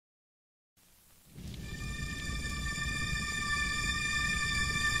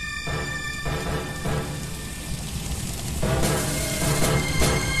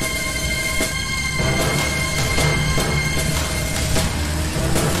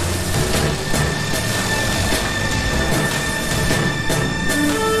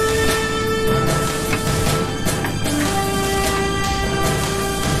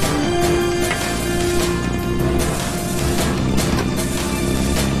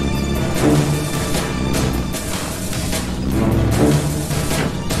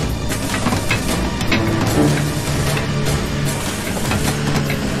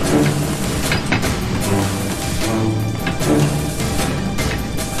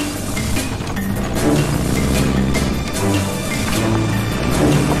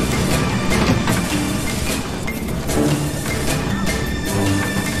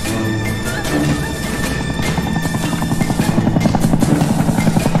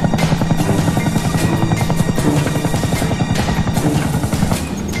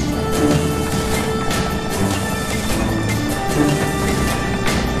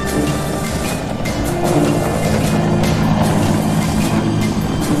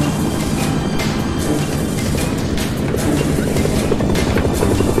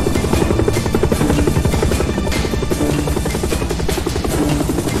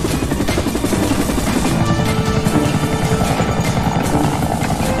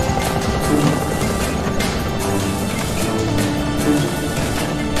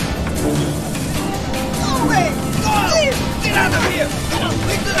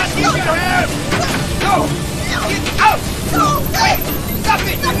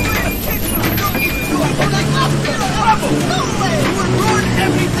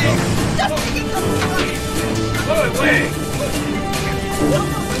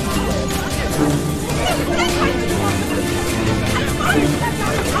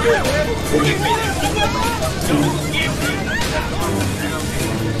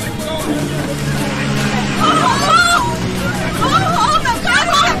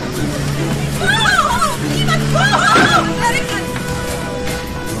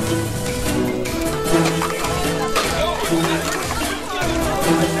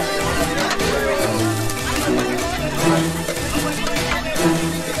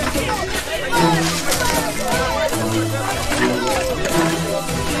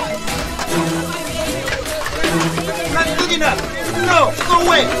No! Go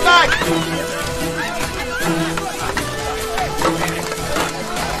away! Back!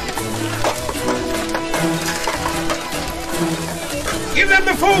 Give them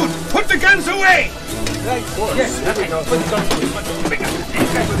the food! Put the guns away! Right, boss. Yes, there we go. Put the guns away.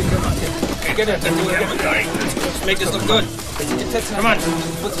 Get it. Let's make this look good. Come on.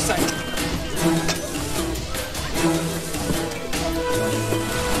 Put the sign.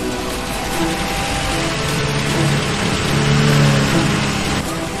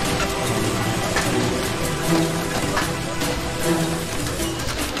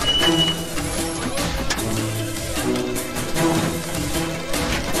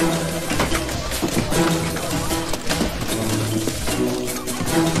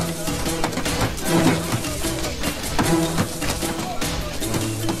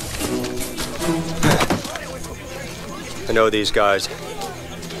 I know these guys.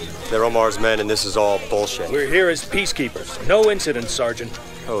 They're Omar's men, and this is all bullshit. We're here as peacekeepers. No incidents, Sergeant.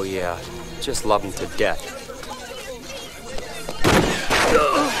 Oh, yeah. Just love them to death.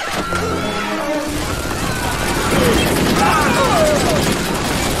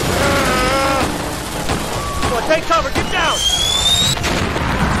 Come on, take cover! Get down!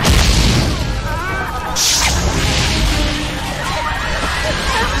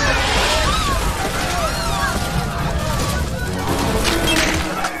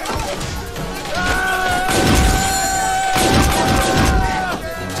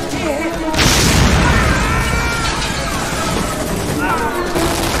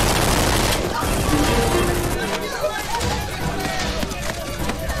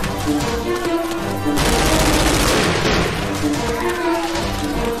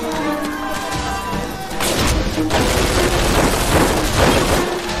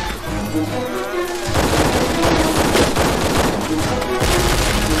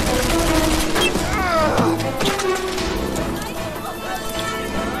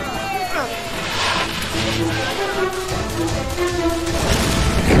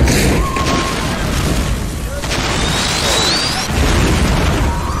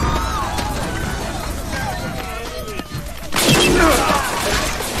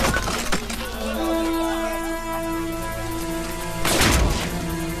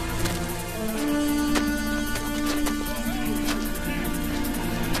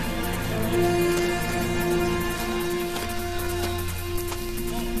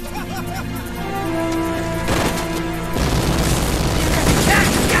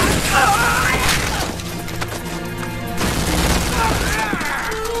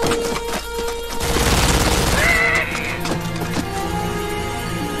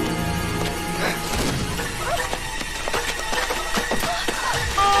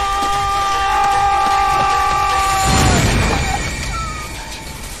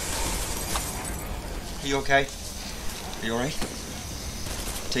 Okay? Are you alright?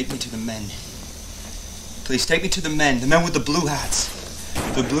 Take me to the men. Please, take me to the men with the blue hats.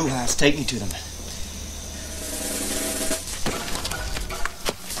 The blue hats, take me to them.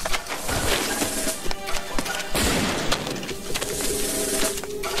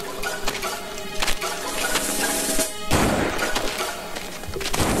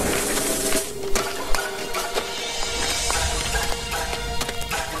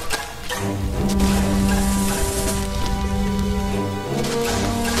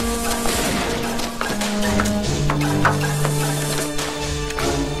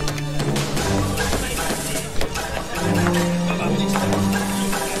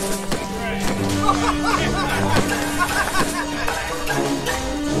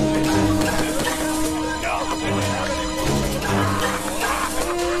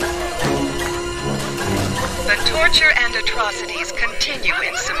 Torture and atrocities continue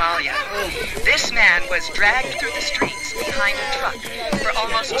in Somalia. This man was dragged through the streets behind a truck for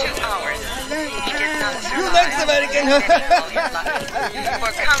almost 2 hours. He did not survive.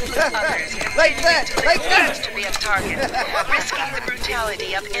 For countless others continued to be a target, risking the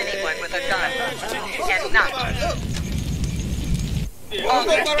brutality of anyone with a gun. And not. All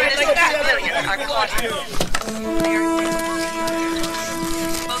these innocent civilians are caught in. They are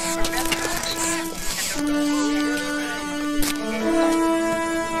both for refuge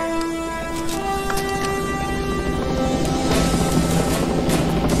and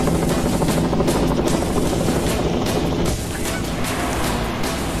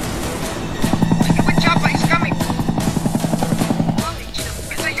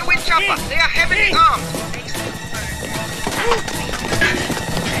Papa, they are heavily armed.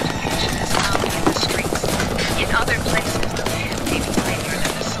 Education is now in the streets. In other places, the pen may be mightier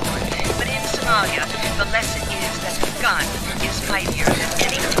than the sword. But in Somalia, the lesson is that the gun is mightier than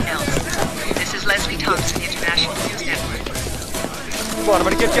anything else. This is Leslie Thompson, International News Network. Come on, I'm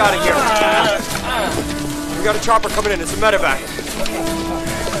gonna get you out of here. We got a chopper coming in. It's a medevac.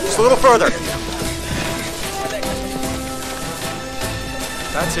 Just a little further.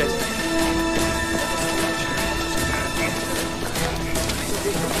 That's it.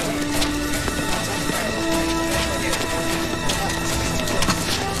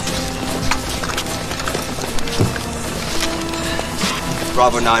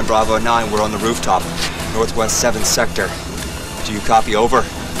 Bravo 9, we're on the rooftop. Northwest 7th sector. Do you copy? Over.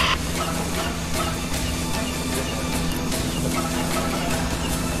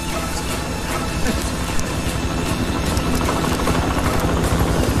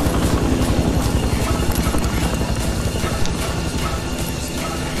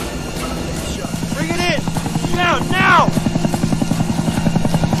 Bring it in! Down, now!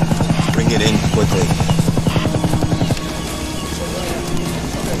 Bring it in quickly.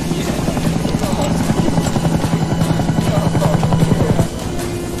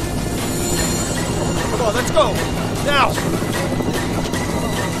 Let's go! Now!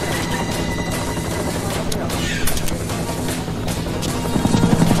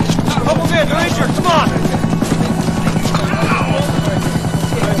 Couple men, they're injured, come on!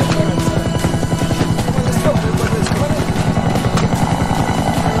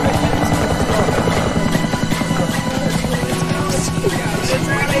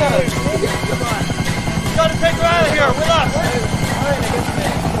 Gotta take her out of here, with us!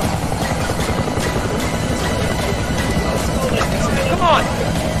 Come on!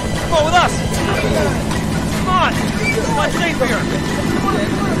 Come on with us! Come on! It's not safe here!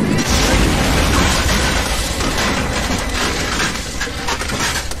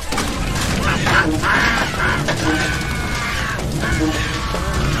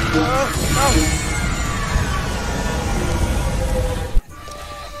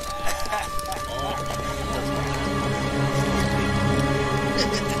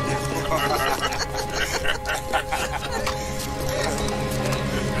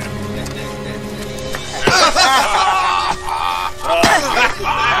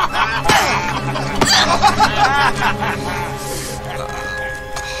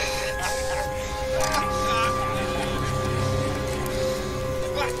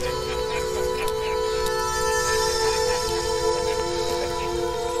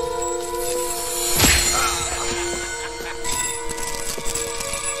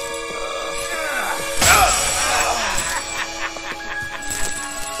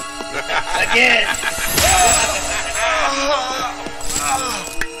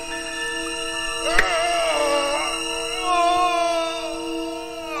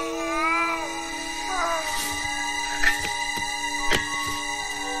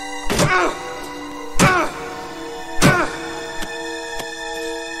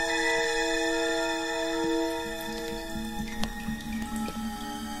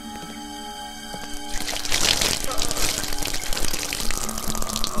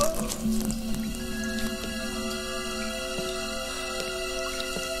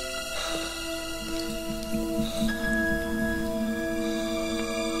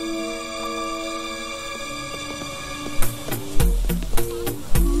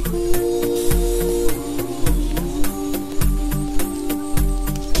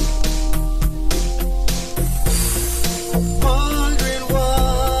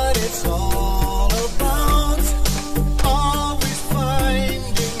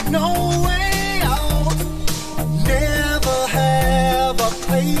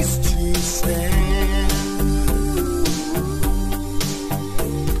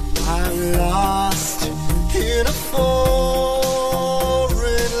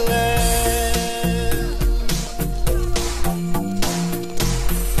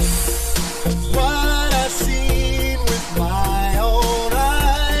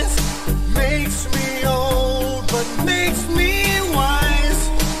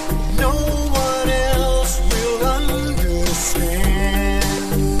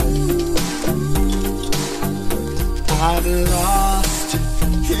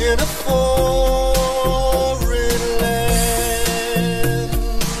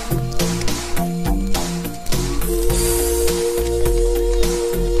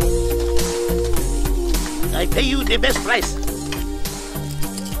 the best price.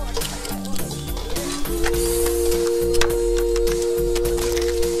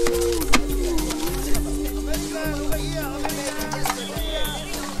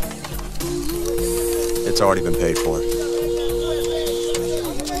 It's already been paid for.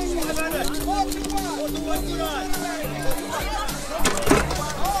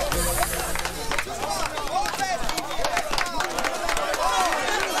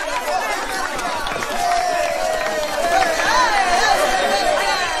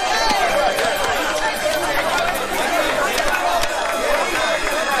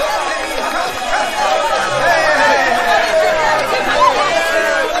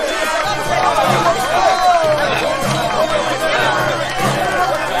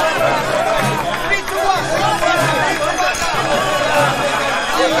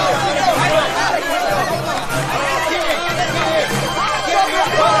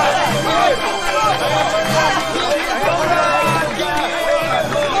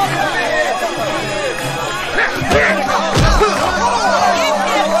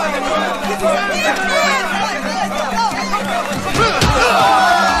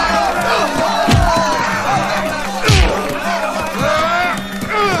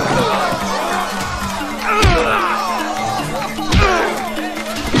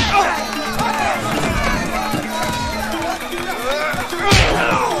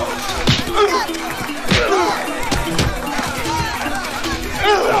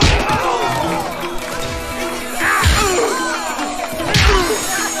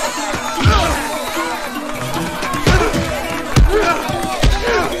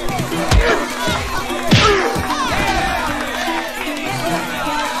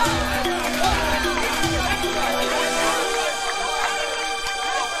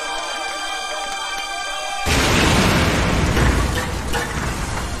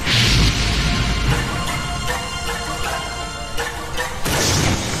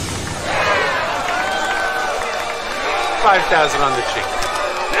 $5,000 on the cheek.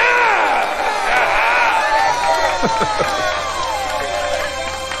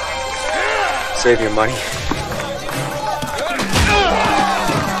 Save your money.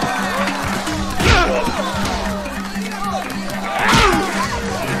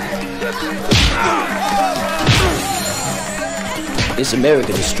 This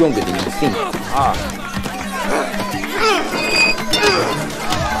American is stronger than you think.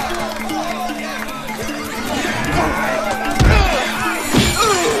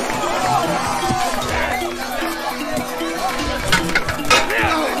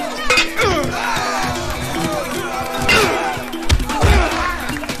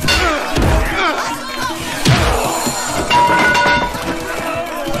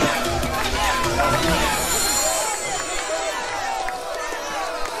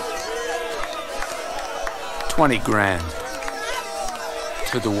 $20 grand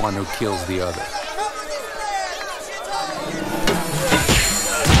to the one who kills the other.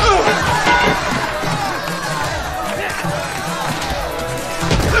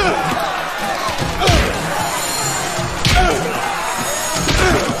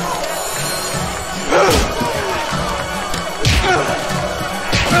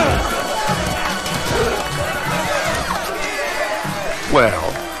 Well,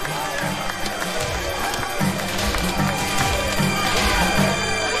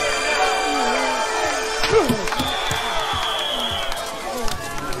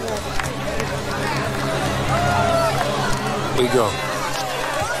 we go.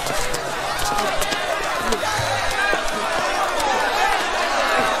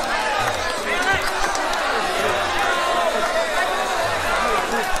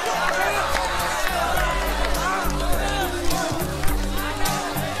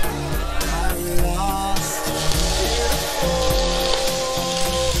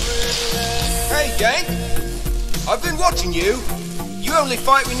 Hey, gang. I've been watching you. You only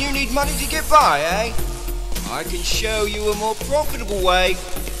fight when you need money to get by, eh? I can show you a more profitable way.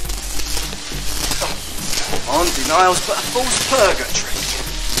 On denial's but a false purgatory.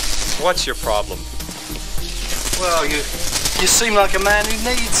 What's your problem? Well, you seem like a man who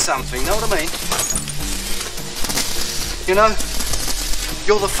needs something, know what I mean? You know,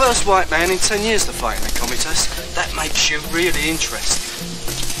 you're the first white man in 10 years to fight in the Comitas. That makes you really interesting.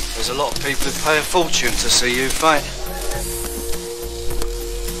 There's a lot of people who pay a fortune to see you fight.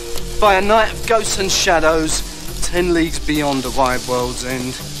 By a night of ghosts and shadows, 10 leagues beyond the wide world's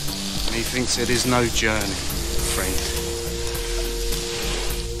end, methinks it is no journey, friend.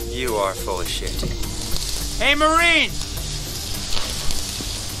 You are full of shit. Hey, Marine!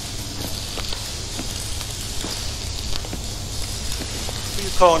 Who are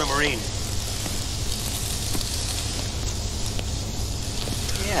you calling a Marine?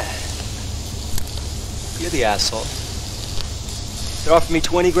 Yeah. You're the asshole. They offered me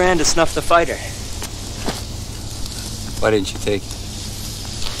 20 grand to snuff the fighter. Why didn't you take it?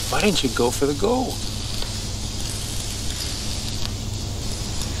 Why didn't you go for the gold?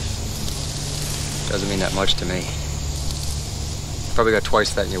 Doesn't mean that much to me. Probably got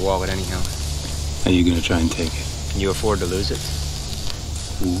twice that in your wallet anyhow. Are you gonna try and take it? Can you afford to lose it?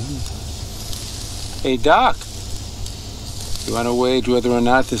 Ooh. Hey, Doc. You wanna wage whether or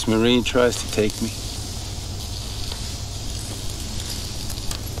not this Marine tries to take me?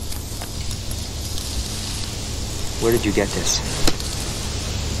 Where did you get this?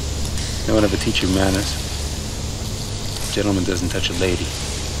 No one ever teach you manners. A gentleman doesn't touch a lady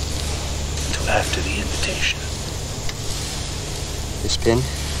until after the invitation. This pin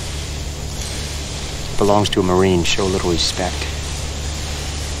belongs to a Marine. Show a little respect.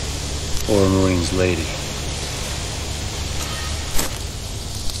 Or a Marine's lady.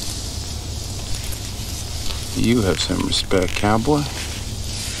 You have some respect, cowboy.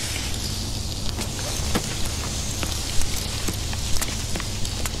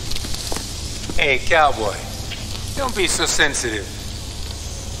 Hey, cowboy. Don't be so sensitive.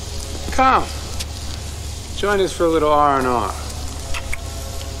 Come. Join us for a little R&R.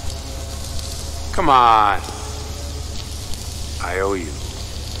 Come on. I owe you.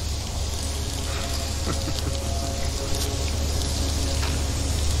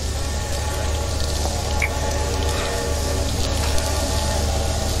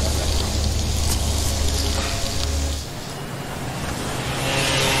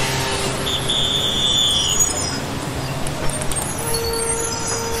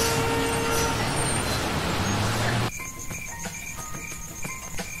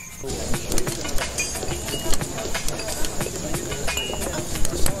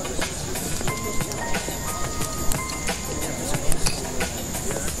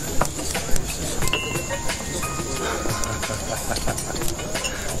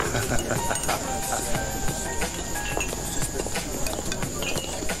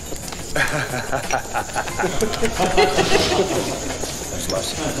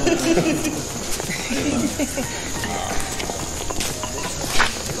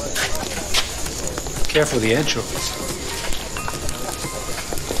 Careful of the anchovies.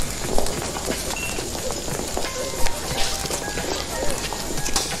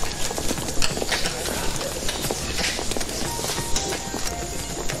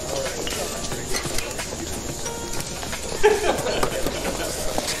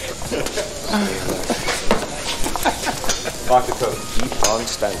 Vodka Coke. Keep on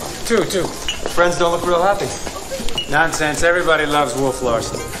standing. Two. Friends don't look real happy. Nonsense. Everybody loves Wolf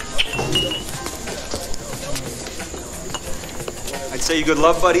Larson. I'd say you good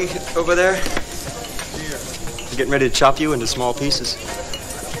luck, buddy, over there. I'm getting ready to chop you into small pieces.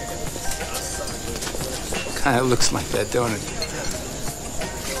 Kind of looks like that, don't it?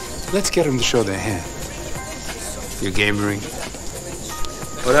 Let's get them to show their hand. Your game ring.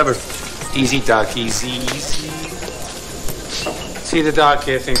 Whatever. Easy, Doc. Easy. See, the doc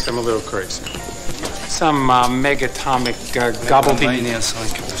here thinks I'm a little crazy. Some megatomic gobbledygook. Mania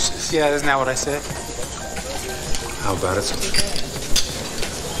psychosis. Yeah, isn't that what I said? How about it?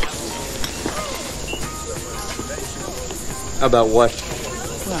 About what?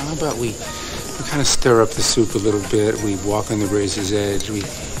 Well, how about we kind of stir up the soup a little bit. We walk on the razor's edge. We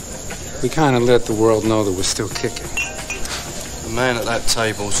kind of let the world know that we're still kicking. The man at that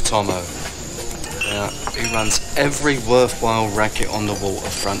table's Tomo. Yeah, he runs every worthwhile racket on the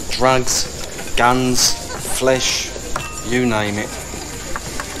waterfront. Drugs, guns, flesh, you name it.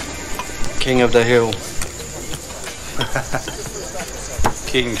 King of the hill.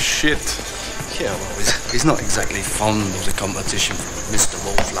 King shit. Yeah, well, he's not exactly fond of the competition from Mr.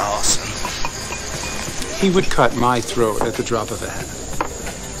 Wolf Larson. He would cut my throat at the drop of a hat.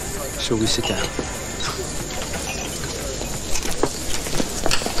 Shall we sit down?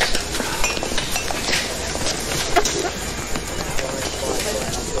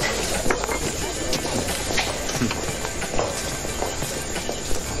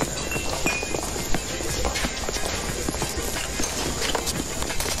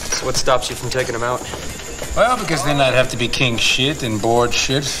 What stops you from taking them out? Well, because then I'd have to be king shit and bored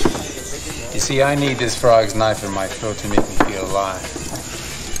shit. You see, I need this frog's knife in my throat to make me feel alive.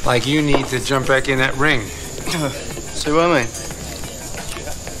 Like you need to jump back in that ring. See what I mean?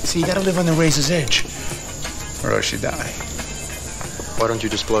 See, you gotta live on the razor's edge, or else you die. Why don't you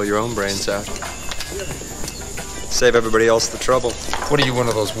just blow your own brains out? Save everybody else the trouble. What are you, one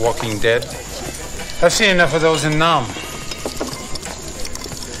of those Walking Dead? I've seen enough of those in Nam.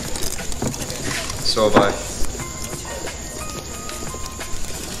 So have I.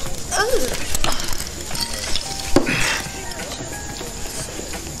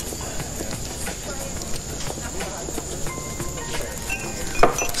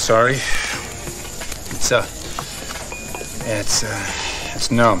 Sorry. It's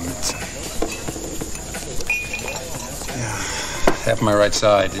numb. half my right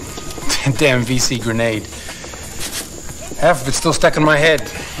side. Damn VC grenade. Half of it's still stuck in my head.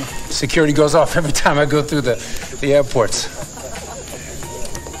 Security goes off every time I go through the airports.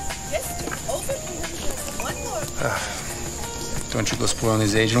 Don't you go spoiling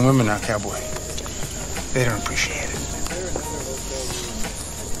these Asian women now, cowboy. They don't appreciate it.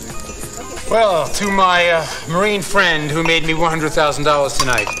 Well, to my Marine friend who made me $100,000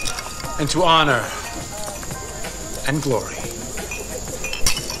 tonight, and to honor and glory.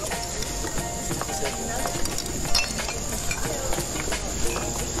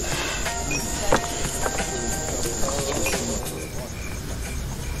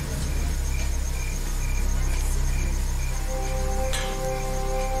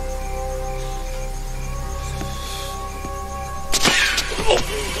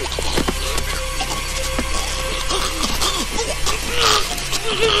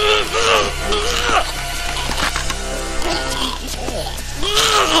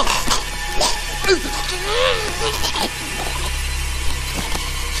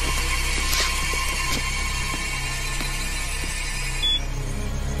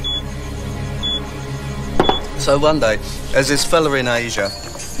 So one day, there's this fella in Asia,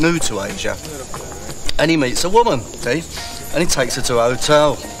 new to Asia, and he meets a woman, see? And he takes her to a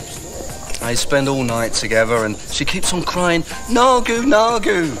hotel. They spend all night together, and she keeps on crying, Nagu,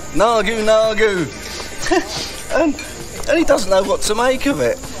 Nagu, Nagu, Nagu. and he doesn't know what to make of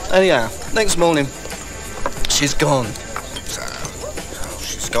it. Anyhow, next morning, she's gone. So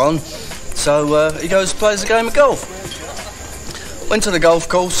she's gone. So he goes and plays a game of golf. Went to the golf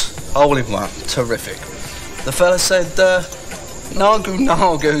course, hole in one, terrific. The fella said, Nagu,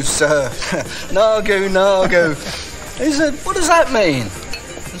 Nagu, sir. Nagu, Nagu. He said, what does that mean?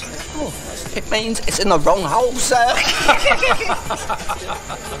 He said, oh, it means it's in the wrong hole, sir.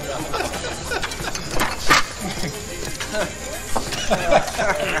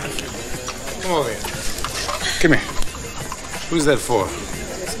 Come over here. Come here. Who's that for?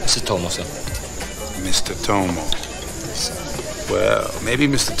 Mr. Tomo, sir. Mr. Tomo. Well, maybe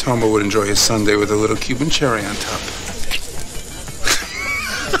Mr. Tomo would enjoy his sundae with a little Cuban cherry on top.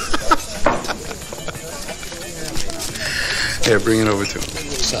 Here, bring it over to him.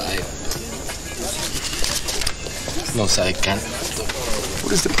 Sir, no, sir, I can't.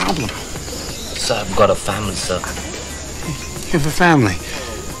 What is the problem? Sir, I've got a family, sir. You have a family?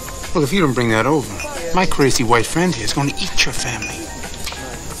 Well, if you don't bring that over, my crazy white friend here is going to eat your family.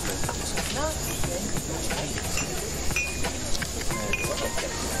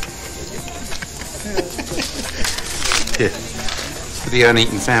 Here, for the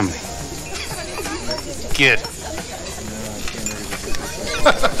uneaten family. Good.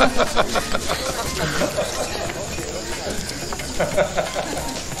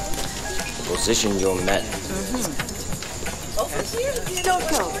 Position your men. Don't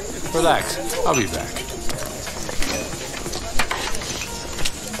go. Relax. I'll be back.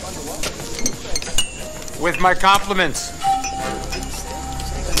 With my compliments.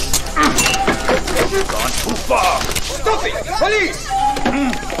 Gone too far. Stop it! Police!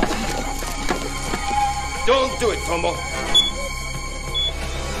 Don't do it, Tomo.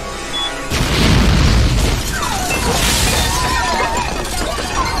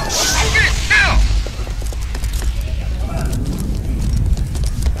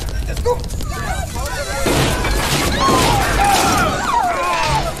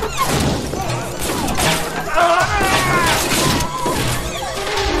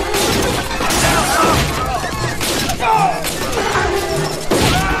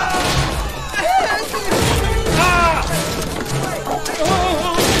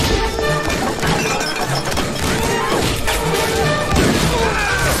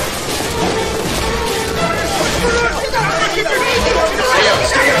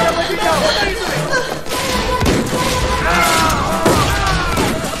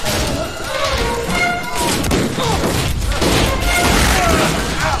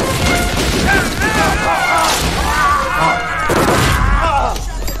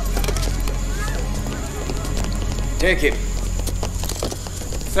 Take him.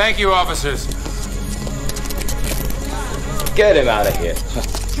 Thank you, officers. Get him out of here.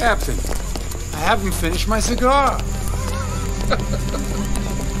 Captain, I haven't finished my cigar.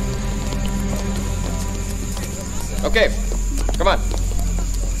 Okay, come on.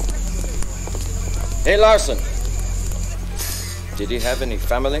 Hey, Larson. Did he have any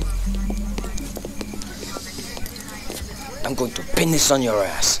family? I'm going to pin this on your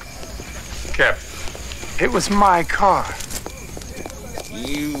ass. Captain, it was my car.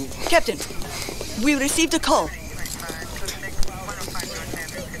 You... Captain, we received a call.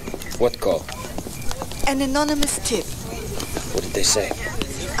 What call? An anonymous tip. What did they say?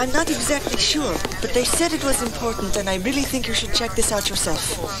 I'm not exactly sure, but they said it was important, and I really think you should check this out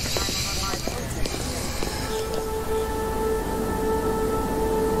yourself.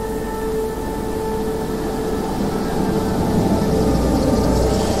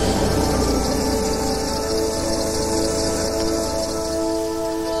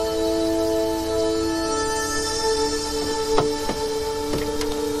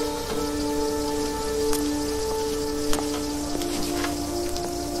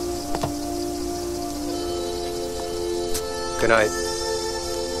 Good night.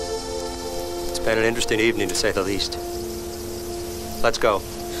 It's been an interesting evening, to say the least. Let's go.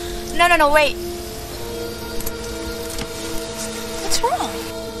 No, wait. What's wrong?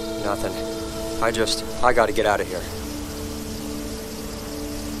 Nothing. I gotta get out of here.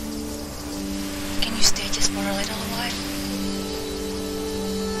 Can you stay just for a little while?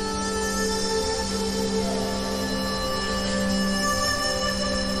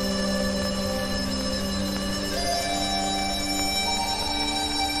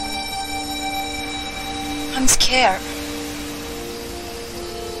 I'm scared.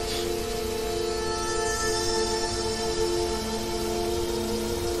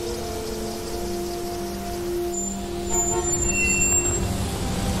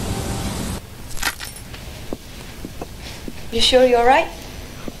 You sure you're right?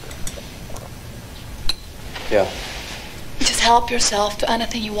 Yeah. Just help yourself to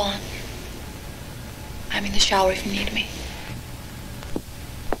anything you want. I'm in the shower if you need me.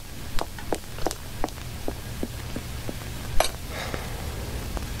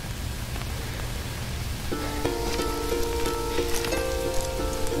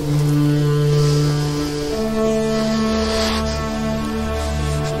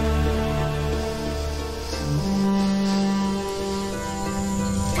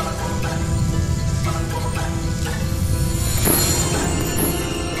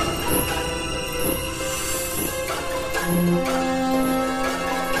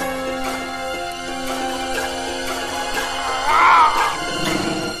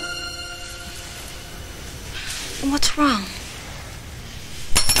 What's wrong?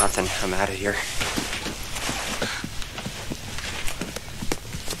 Nothing. I'm out of here.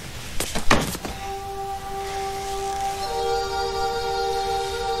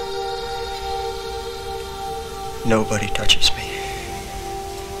 Nobody touches me.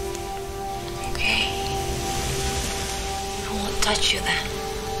 Okay. I won't touch you then.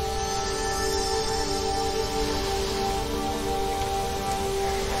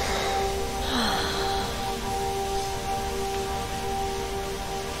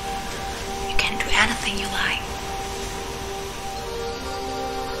 You can do anything you like.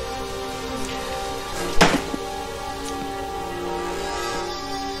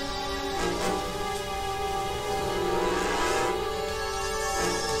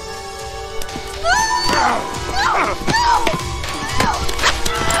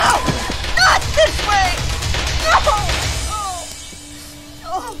 Not this way! No!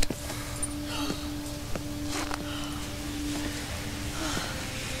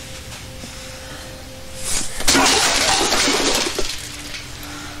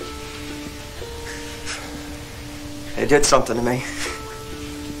 They did something to me.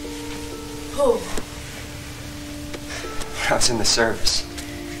 Who? I was in the service.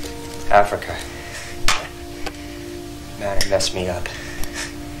 Africa. Man, it messed me up.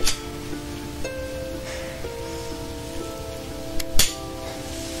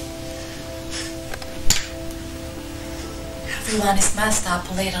 Everyone is messed up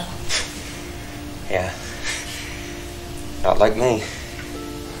a little. Yeah. Not like me.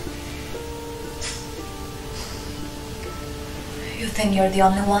 You think you're the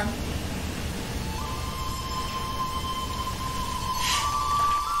only one?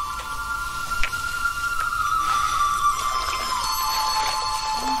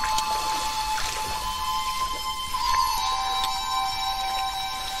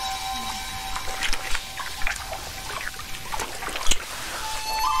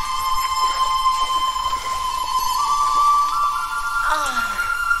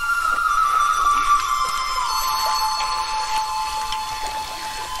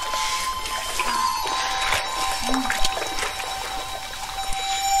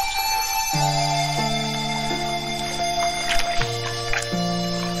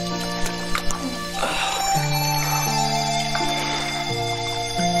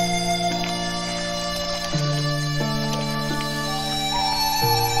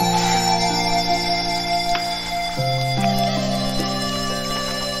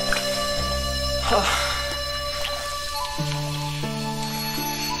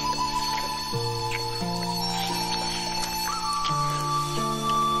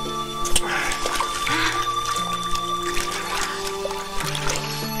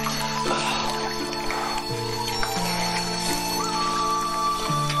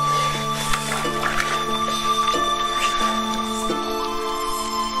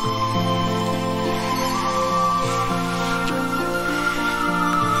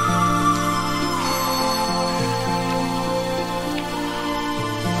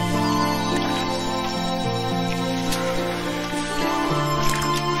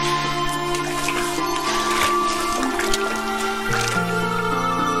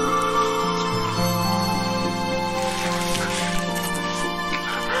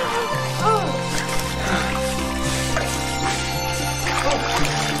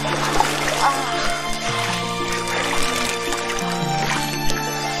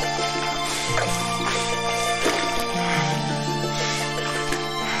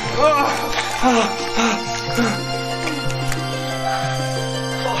 Oh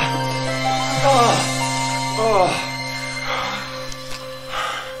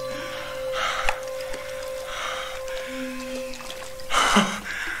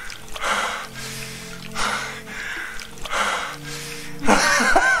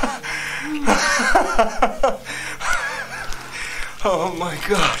my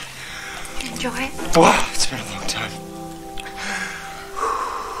God. Enjoy it? Wow, it's been a long time.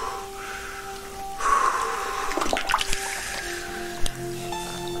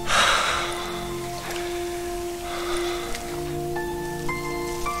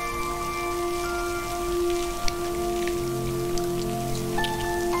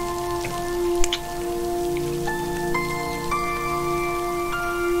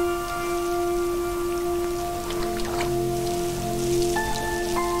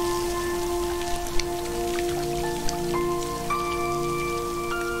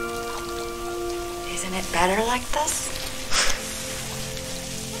 Isn't it better like this?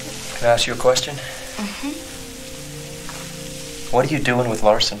 Can I ask you a question? Mm-hmm. What are you doing with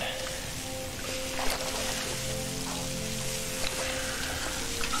Larson?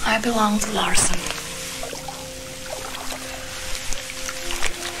 I belong to Larson.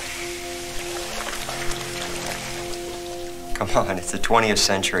 Come on, it's the 20th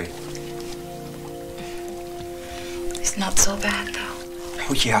century. It's not so bad, though.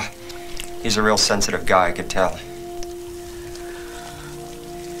 Oh, yeah. He's a real sensitive guy, I could tell.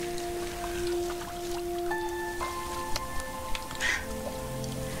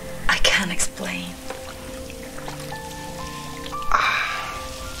 I can't explain.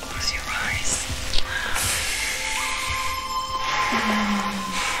 Close your eyes.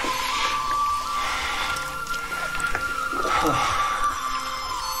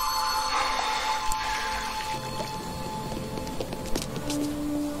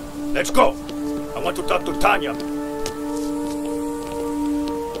 Let's go. I want to talk to Tanya.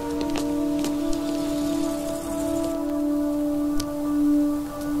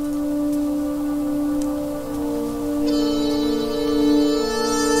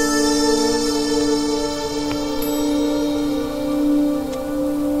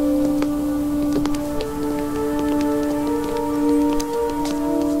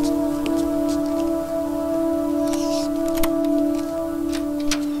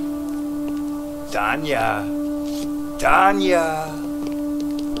 Tanya. Tanya.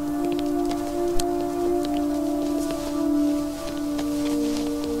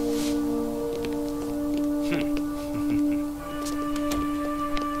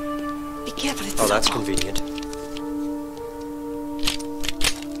 Be careful, it's Oh, that's convenient.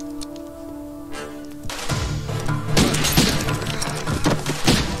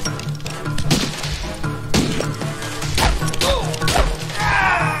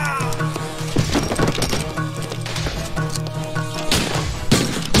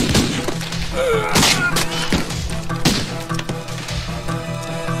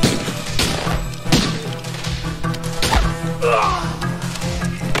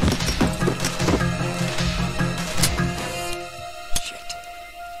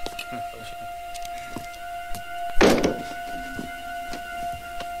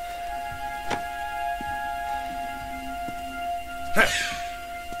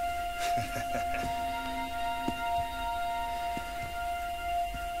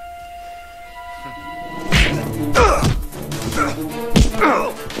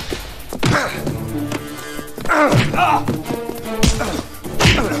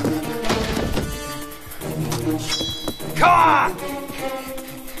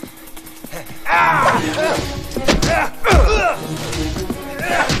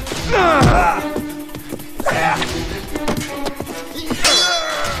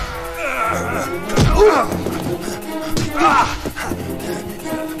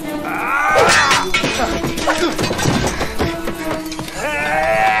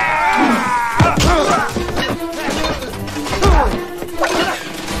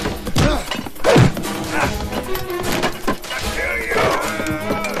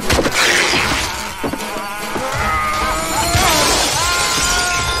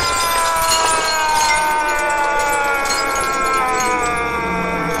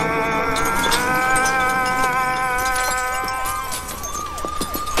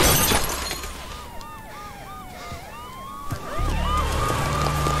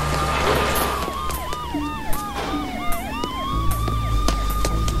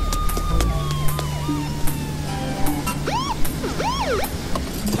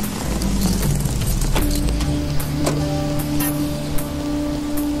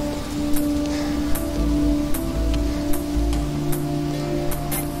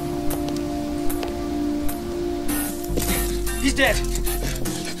 dead.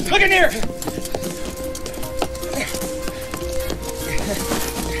 Look in here!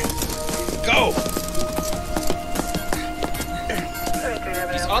 Go!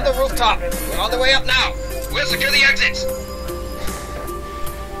 He's on the rooftop. We're on the way up now. We'll secure the exits.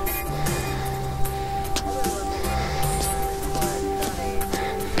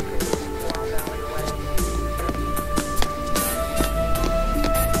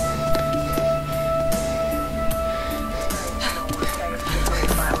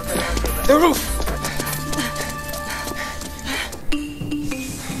 The roof!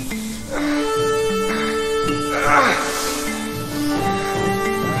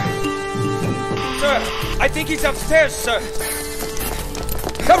 Sir, I think he's upstairs, sir.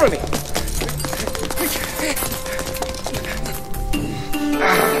 Cover me.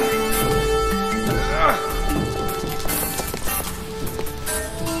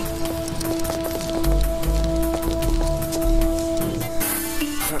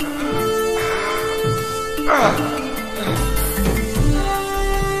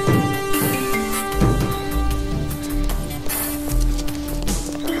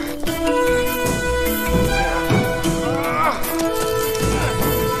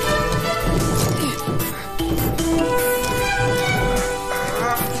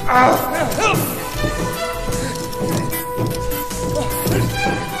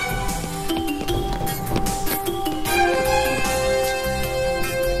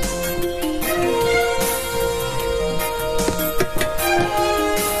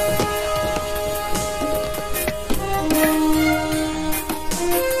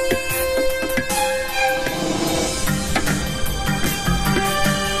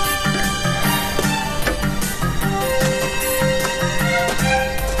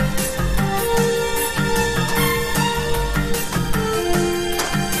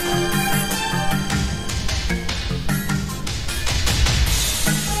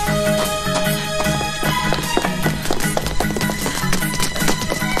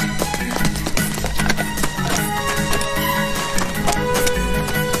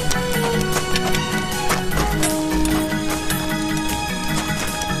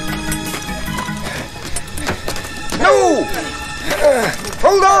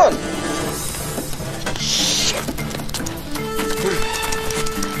 Hold on!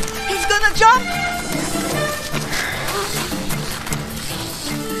 He's gonna jump!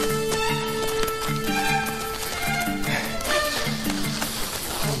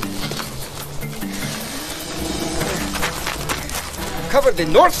 Cover the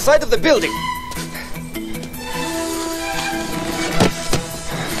north side of the building.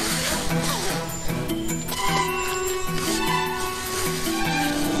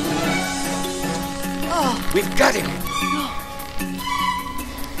 We've got him.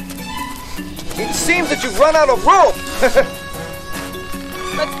 It seems that you've run out of rope.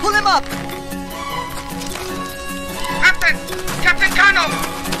 Let's pull him up. Captain Kano!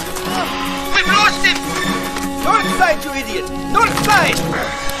 We've lost him! North side, you idiot! North side!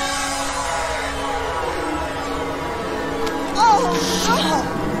 Oh,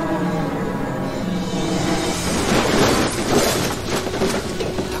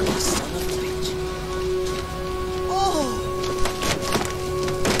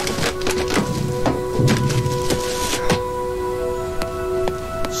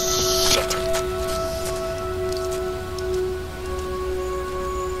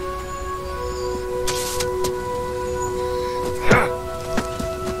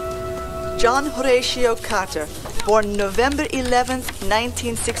 John Horatio Carter, born November 11th,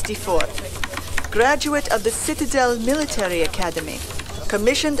 1964. Graduate of the Citadel Military Academy.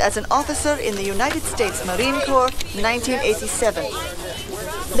 Commissioned as an officer in the United States Marine Corps, 1987.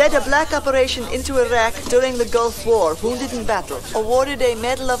 Led a black operation into Iraq during the Gulf War, wounded in battle. Awarded a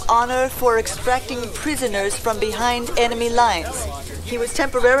Medal of Honor for extracting prisoners from behind enemy lines. He was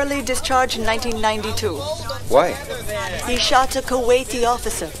temporarily discharged in 1992. Why? He shot a Kuwaiti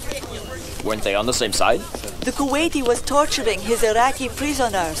officer. Weren't they on the same side? The Kuwaiti was torturing his Iraqi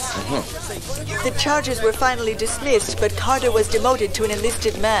prisoners. The charges were finally dismissed, but Carter was demoted to an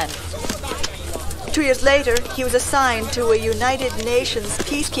enlisted man. 2 years later, he was assigned to a United Nations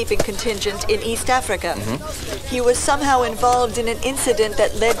peacekeeping contingent in East Africa. He was somehow involved in an incident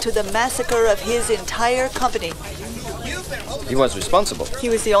that led to the massacre of his entire company. He was responsible. He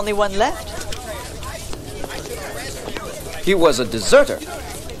was the only one left. He was a deserter,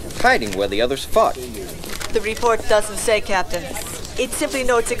 hiding where the others fought. The report doesn't say, Captain. It simply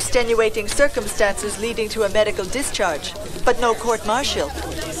notes extenuating circumstances leading to a medical discharge, but no court-martial.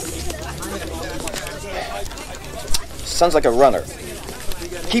 Sounds like a runner.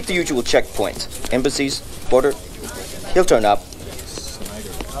 Keep the usual checkpoints. Embassies, border. He'll turn up.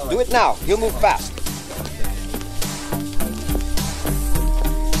 Do it now. He'll move fast.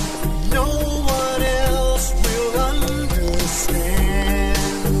 No one else will understand.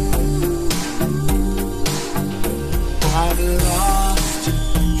 I've lost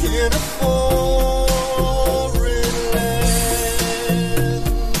in a foreign land.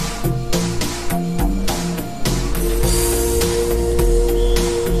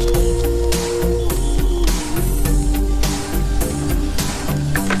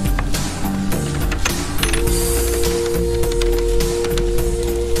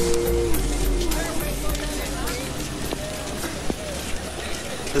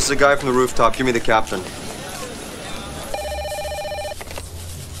 This is a guy from the rooftop. Give me the captain.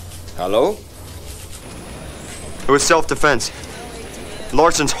 Hello? It was self-defense.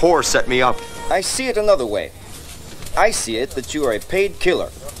 Larson's whore set me up. I see it another way. I see it that you are a paid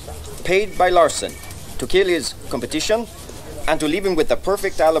killer. Paid by Larson to kill his competition and to leave him with the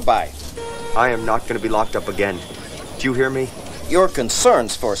perfect alibi. I am not going to be locked up again. Do you hear me? Your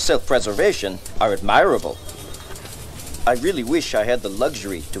concerns for self-preservation are admirable. I really wish I had the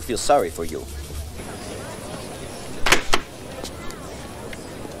luxury to feel sorry for you.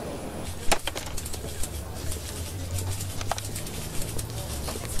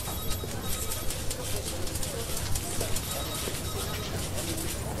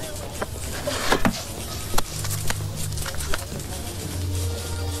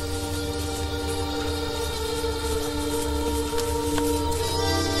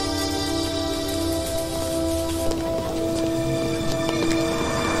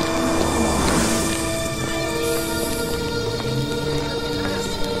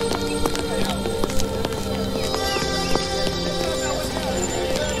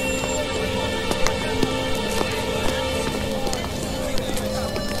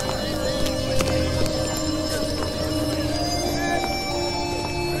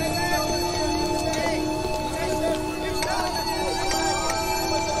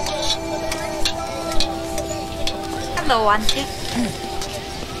 Hello, Auntie.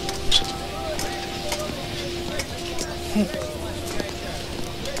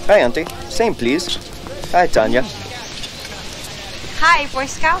 Hi, Auntie. Same, please. Hi, Tanya. Hi, Boy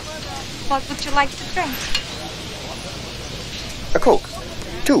Scout. What would you like to drink? A Coke.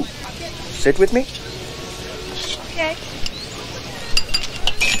 2. Sit with me. Okay.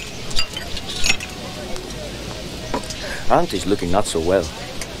 Auntie's looking not so well.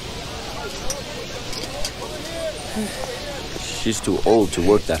 She's too old to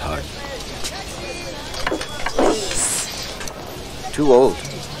work that hard. Too old.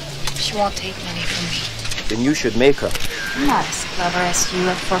 She won't take money from me. Then you should make her. I'm not as clever as you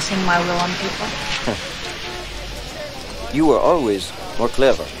at forcing my will on people. You were always more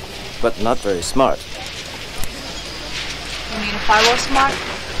clever, but not very smart. You mean if I were smart,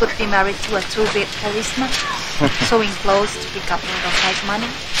 would be married to a two-bit policeman? Sewing clothes to pick up middle-sized money?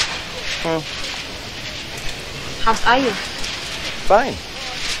 How's are you? Fine.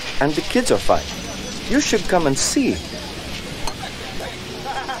 And the kids are fine. You should come and see.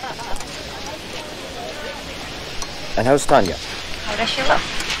 And how's Tanya? How does she look?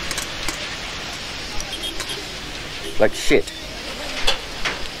 Like shit.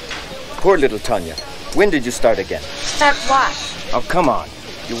 Poor little Tanya. When did you start again? Start what? Oh, come on.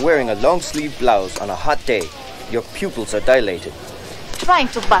 You're wearing a long-sleeve blouse on a hot day. Your pupils are dilated. Trying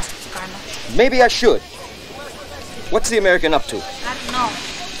to bust it, Colonel. Maybe I should. What's the American up to? I don't know.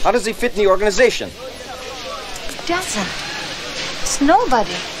 How does he fit in the organization? Doesn't. It's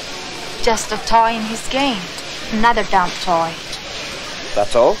nobody. Just a toy in his game. Another damn toy.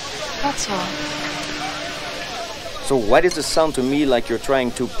 That's all? That's all. So why does it sound to me like you're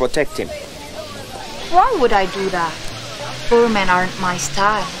trying to protect him? Why would I do that? Poor men aren't my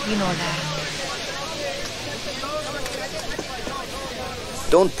style. You know that.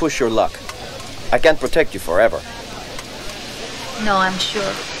 Don't push your luck. I can't protect you forever. No, I'm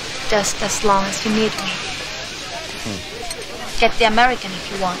sure. Just as long as you need me. Get the American if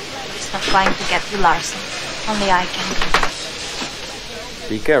you want. He's not trying to get you, Larson. Only I can.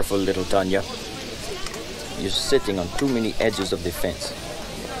 Be careful, little Tanya. You're sitting on too many edges of the fence.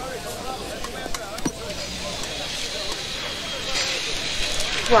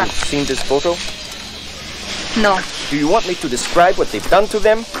 What? You've seen this photo? No. Do you want me to describe what they've done to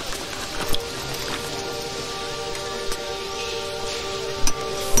them?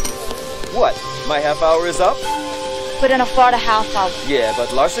 What? My half hour is up? Couldn't afford a half hour. Yeah,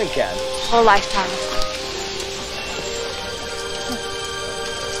 but Larson can. Whole lifetime.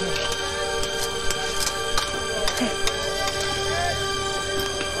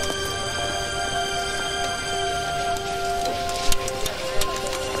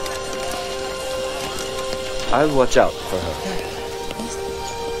 I'll watch out for her.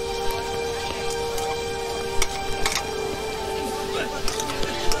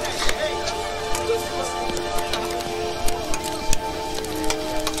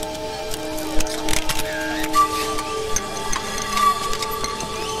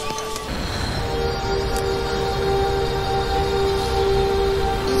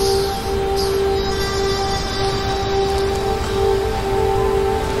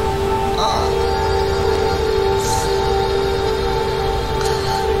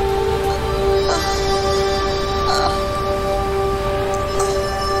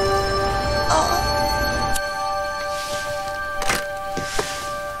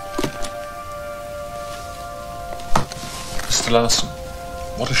 Larson,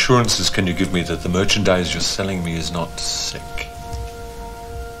 what assurances can you give me that the merchandise you're selling me is not sick?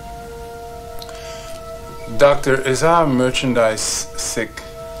 Doctor, is our merchandise sick?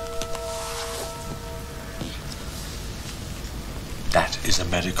 That is a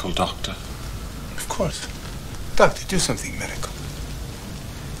medical doctor. Of course. Doctor, do something medical.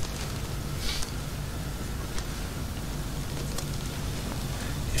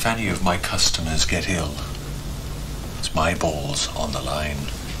 If any of my customers get ill, it's my balls on the line.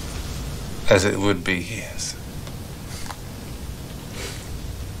 As it would be, yes.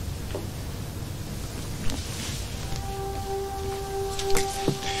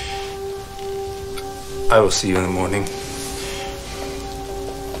 I will see you in the morning.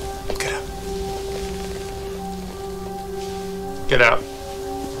 Get up. Get out.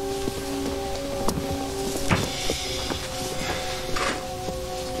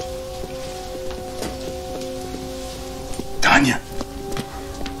 Tanya.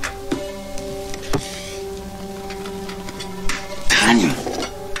 Tanya.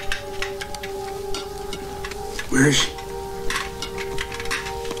 Where is she?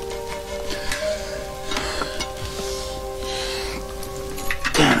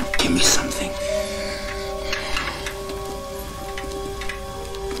 Damn it, give me something.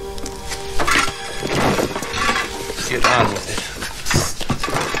 Get on with it.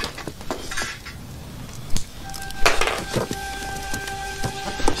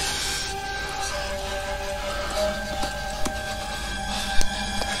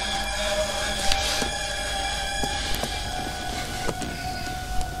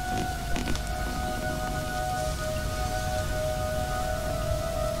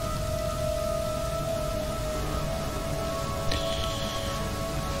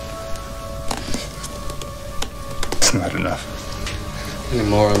 Not enough. Any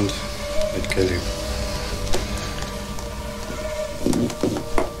more and I'd kill you.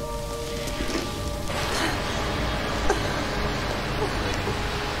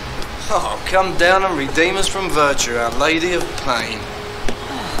 Oh, come down and redeem us from virtue, Our Lady of Pain.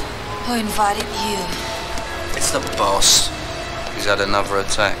 Who invited you? It's the boss. He's had another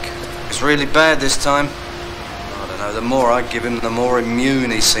attack. It's really bad this time. I don't know, the more I give him, the more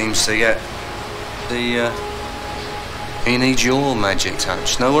immune he seems to get. He needs your magic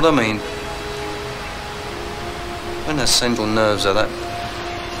touch, know what I mean? When the central nerves are that...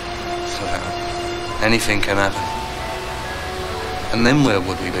 well, anything can happen. And then where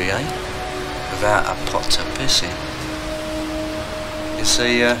would we be, eh? Without a pot to piss in. You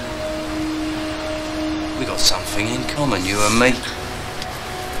see, we got something in common, you and me.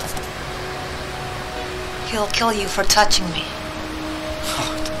 He'll kill you for touching me.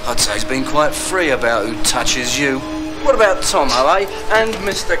 I'd say he's been quite free about who touches you. What about Tomo, eh? And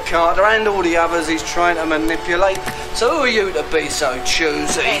Mr. Carter and all the others he's trying to manipulate. So who are you to be so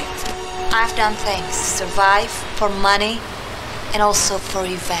choosy? Hey, I've done things to survive, for money, and also for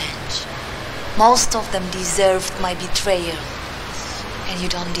revenge. Most of them deserved my betrayal. And you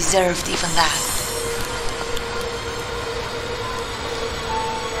don't deserve even that.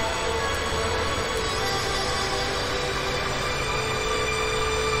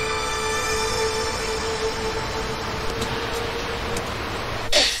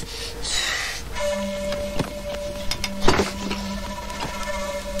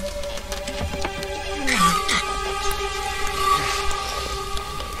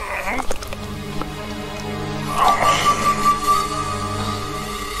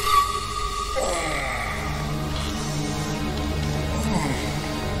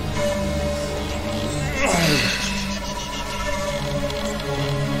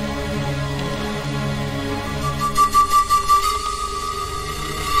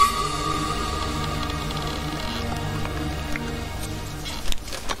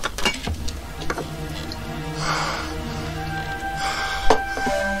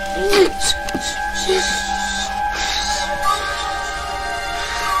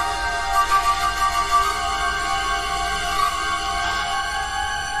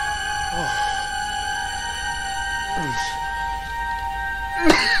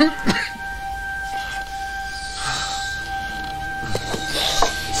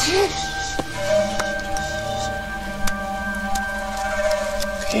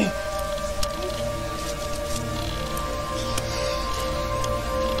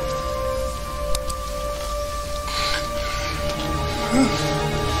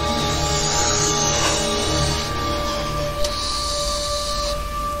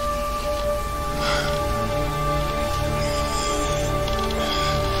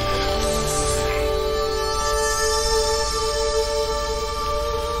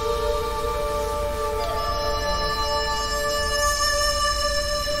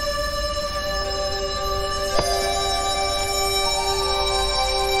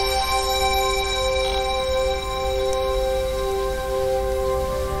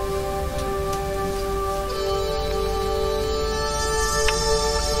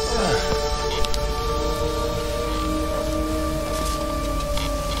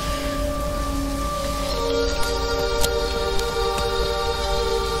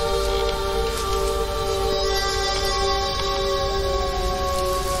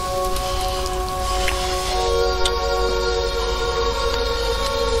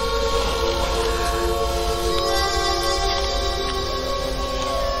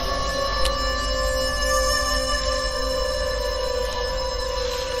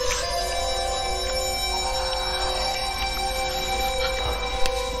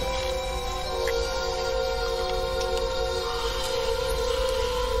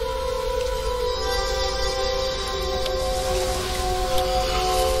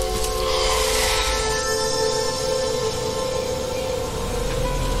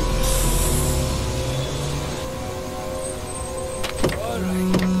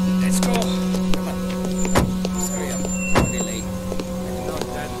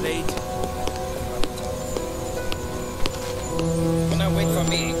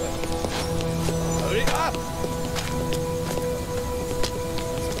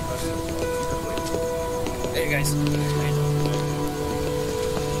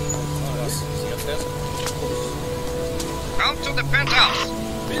 Come to the penthouse.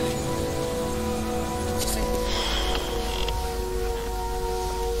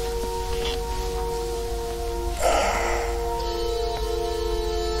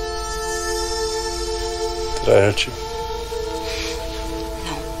 Did I hurt you?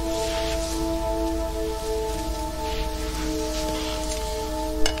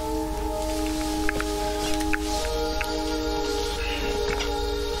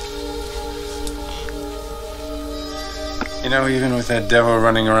 You know, even with that devil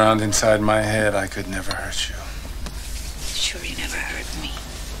running around inside my head, I could never hurt you. Sure, you never hurt me.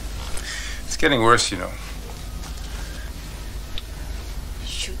 It's getting worse, you know. You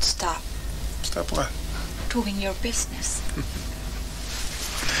should stop Stop what? doing your business.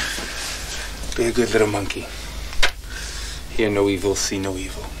 Be a good little monkey. Hear no evil, see no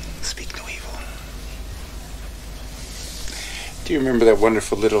evil, speak no evil. Do you remember that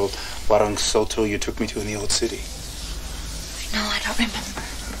wonderful little Warang Soto you took me to in the old city? No, I don't remember.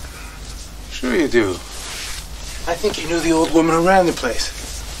 Sure you do. I think you knew the old woman who ran the place.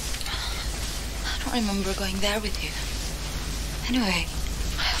 I don't remember going there with you. Anyway,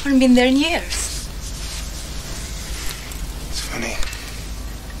 I haven't been there in years. It's funny.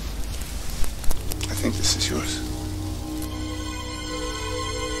 I think this is yours.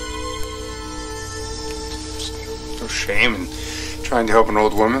 No shame in trying to help an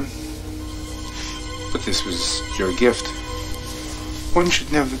old woman. But this was your gift. One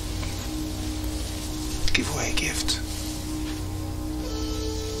should never give away a gift.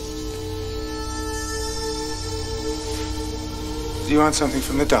 Do you want something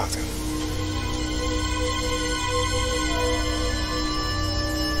from the doctor?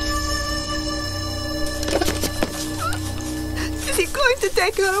 Is he going to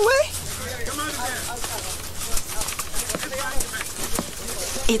take her away?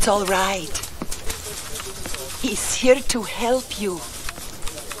 It's all right. He's here to help you.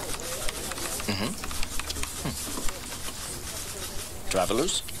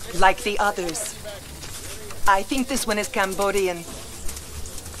 Travelers? Like the others. I think this one is Cambodian.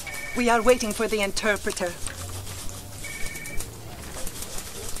 We are waiting for the interpreter.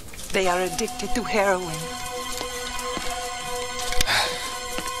 They are addicted to heroin.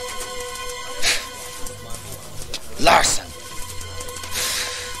 Larson!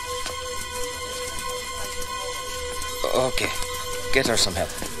 Okay, get her some help.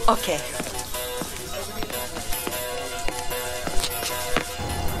 Okay.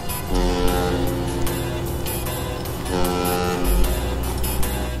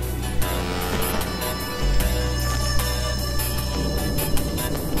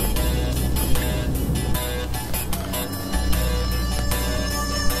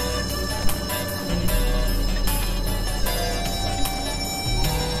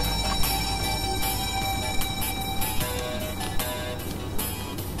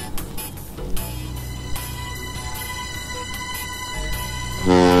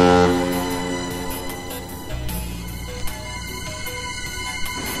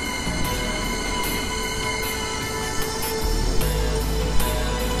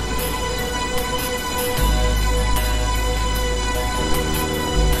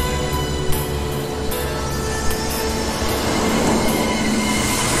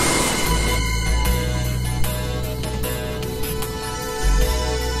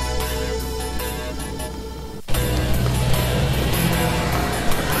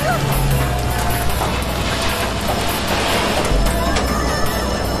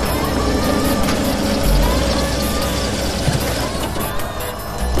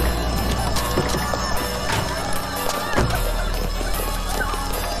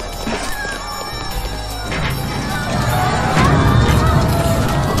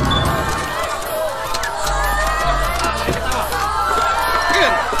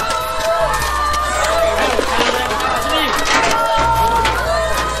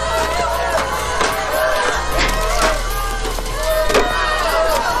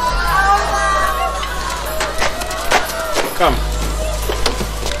 Come.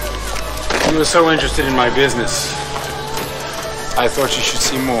 You were so interested in my business. I thought you should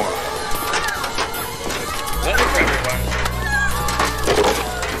see more.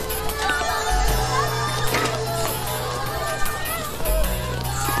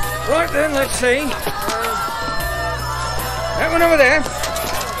 Right then, let's see. That one over there.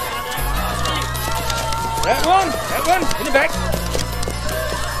 That one, in the back.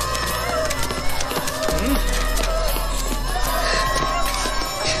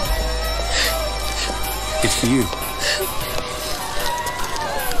 It's for you.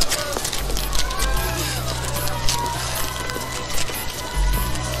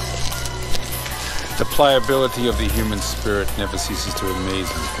 The pliability of the human spirit never ceases to amaze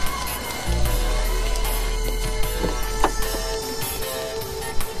me.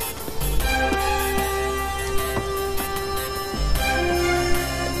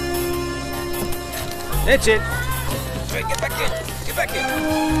 That's it. Right, get back in. Get back in.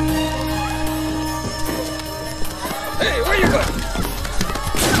 Hey, where you going?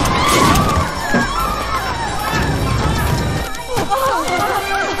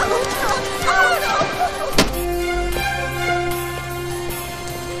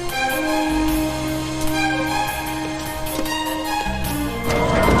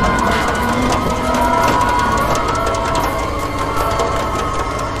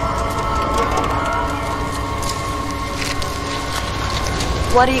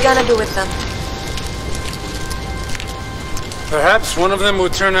 What are you gonna do with them? Perhaps one of them will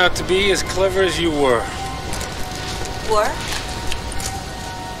turn out to be as clever as you were. Were?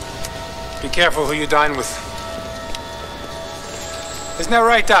 Be careful who you dine with. Isn't that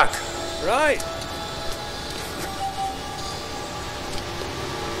right, Doc? Right.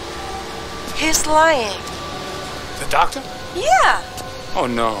 He's lying. The doctor? Yeah. Oh,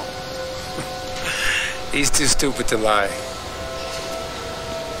 no. He's too stupid to lie.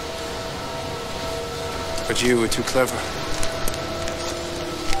 But you were too clever.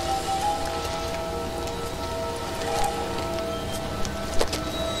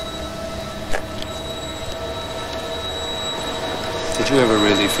 Did you ever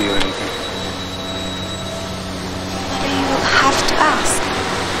really feel anything? You have to ask.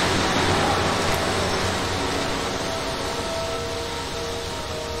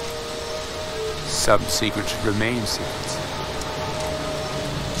 Some secrets remain secrets.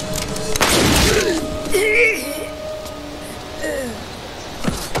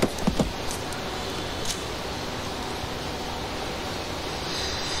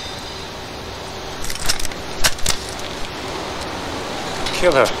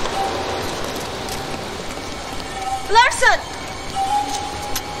 Kill her. Larson!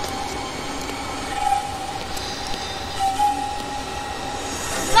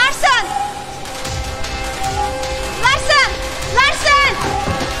 Larson! Larson! Larson!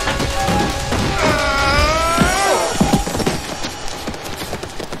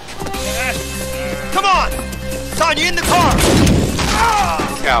 Come on! Sonya, in the car!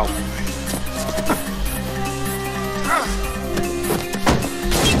 Cow.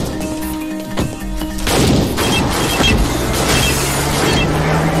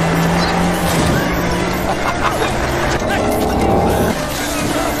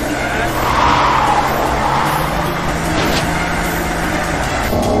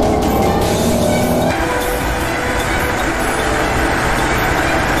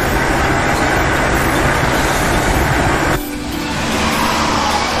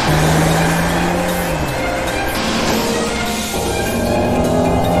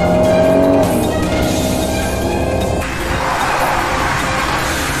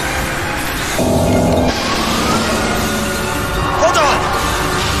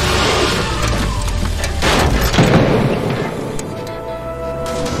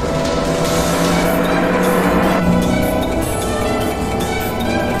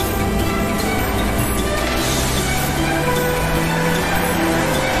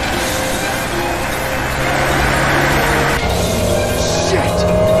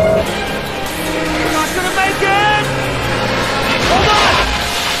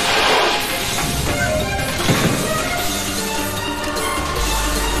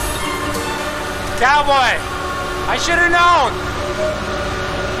 Cowboy, I should have known.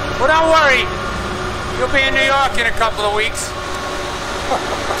 Well, don't worry. You'll be in New York in a couple of weeks.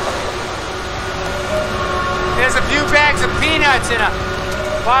 There's a few bags of peanuts and a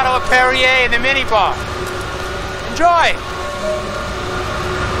bottle of Perrier in the minibar. Enjoy.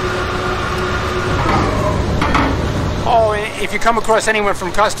 Oh, and if you come across anyone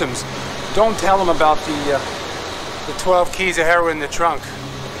from customs, don't tell them about the 12 keys of heroin in the trunk.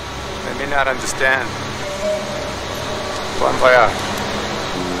 They may not understand. Bon voyage.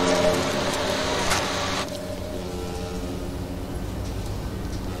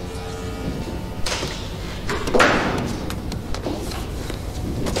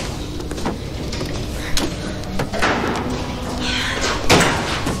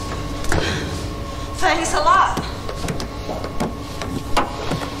 Thanks a lot.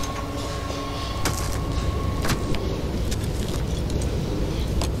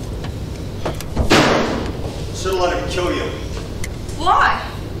 Should've let him kill you. Why?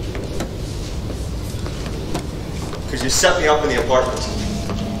 Because you set me up in the apartment.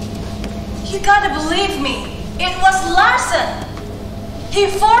 You gotta believe me. It was Larson. He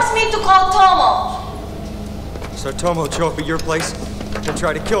forced me to call Tomo. So Tomo would show up at your place and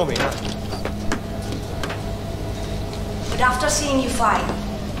try to kill me, huh? But after seeing you fight,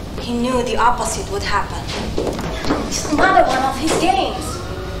 he knew the opposite would happen. It's another one of his games.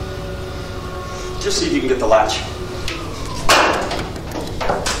 Just see if you can get the latch.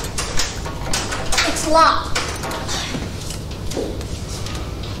 It's locked.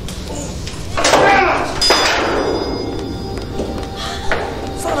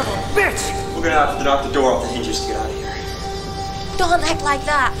 Son of a bitch! We're gonna have to knock the door off the hinges to get out of here. Don't act like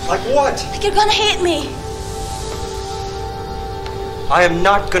that. Like what? Like you're gonna hit me. I am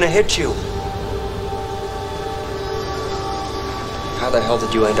not gonna hit you. How the hell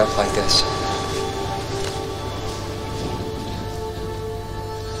did you end up like this?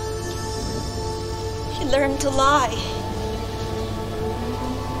 You learn to lie.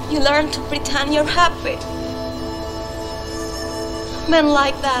 You learn to pretend you're happy. Men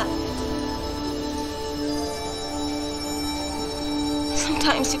like that.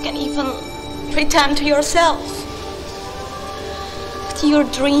 Sometimes you can even pretend to yourself. But your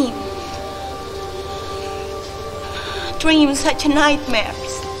dream. Dreams such nightmares.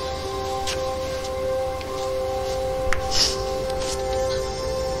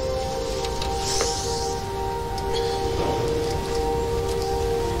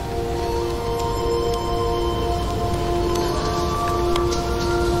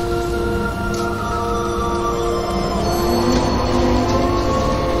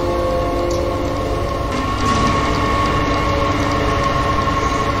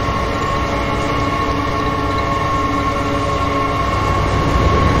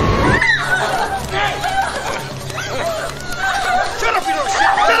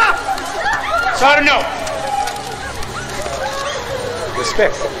 Zagarino!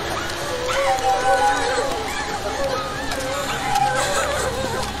 Respect.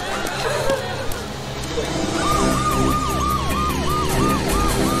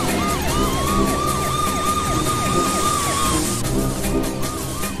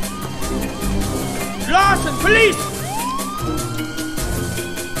 Larson, police!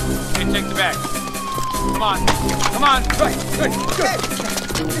 Okay, take the bag. Come on. Come on. Right, good, good.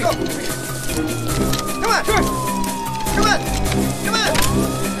 Go. Come on! Come on! Come on!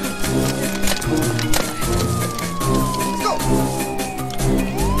 Let's go!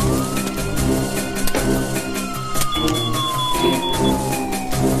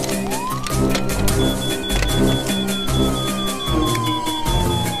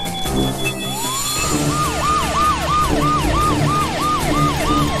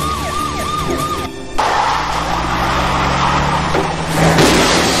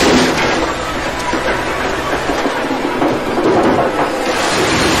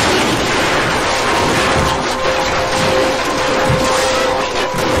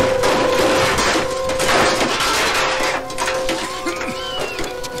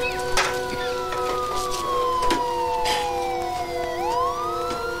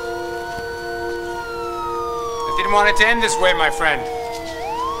 Didn't want it to end this way, my friend.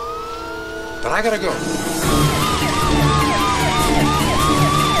 But I gotta go.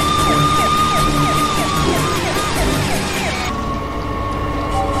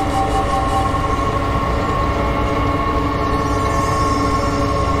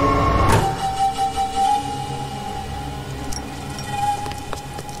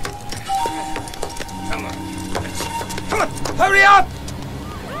 Come on. Come on! Hurry up!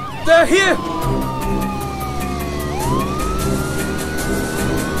 They're here!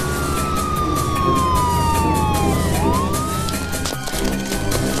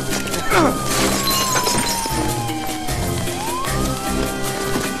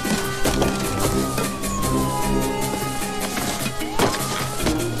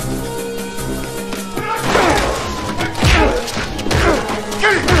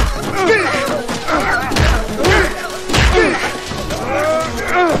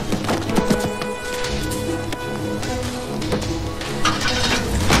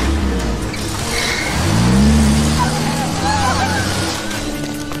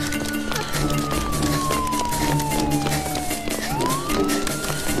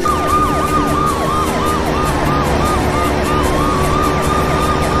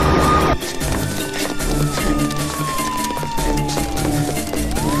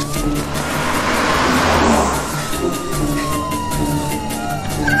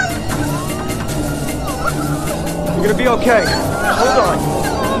 Okay, hold on.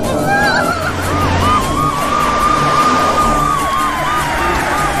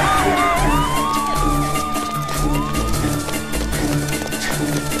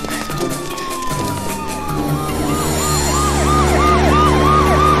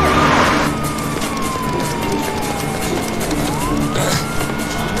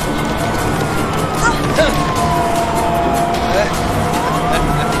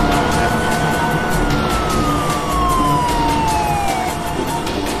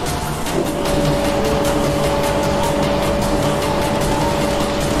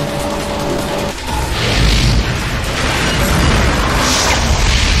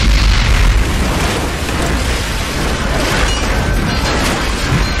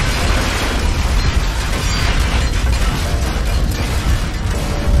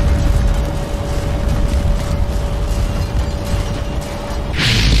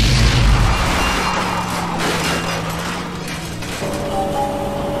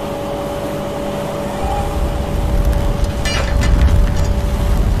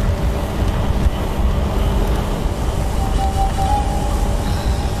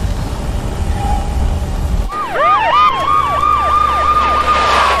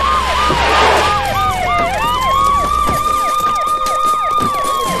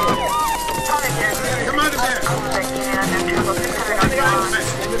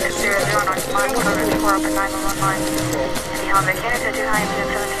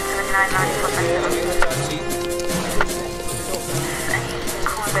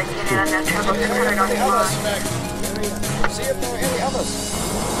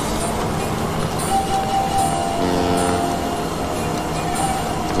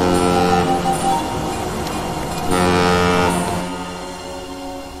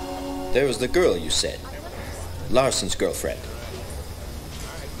 There was the girl you said. Larsen's girlfriend.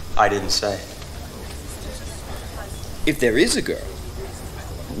 I didn't say. If there is a girl,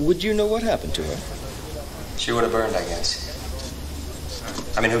 would you know what happened to her? She would have burned, I guess.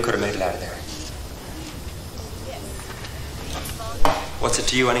 I mean, who could have made it out of there? What's it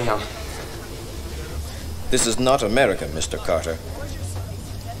to you, anyhow? This is not America, Mr. Carter.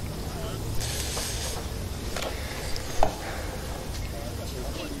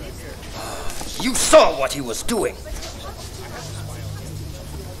 You saw what he was doing!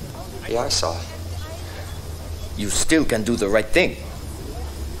 Yeah, I saw. You still can do the right thing.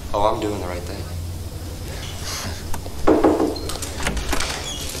 Oh, I'm doing the right thing.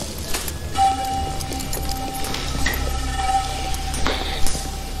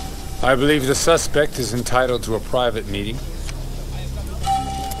 I believe the suspect is entitled to a private meeting.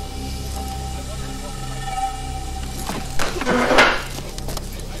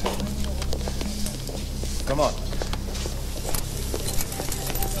 Come on.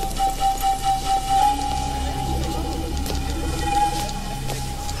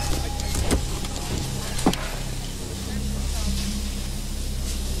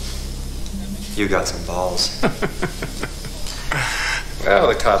 You got some balls. Well,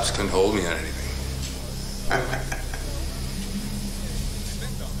 the cops couldn't hold me on anything.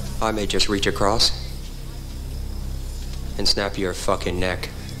 I may just reach across and snap your fucking neck.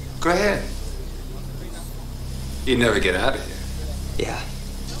 Go ahead. You'd never get out of here. Yeah,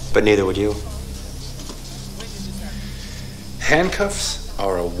 but neither would you. Handcuffs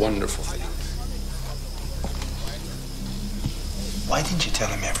are a wonderful thing. Why didn't you tell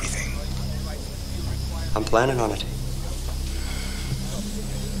him everything? I'm planning on it.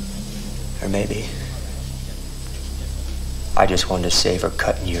 Or maybe I just wanted to savor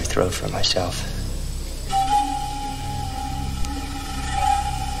cutting your throat for myself.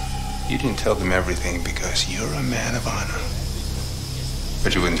 You didn't tell them everything because you're a man of honor.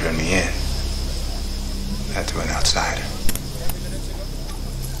 But you wouldn't turn me in. Not to an outsider.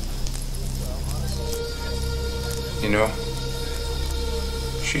 You know,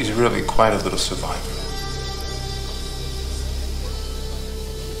 she's really quite a little survivor.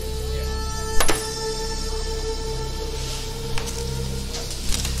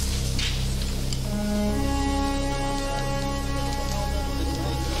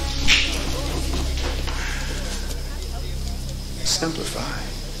 Simplify.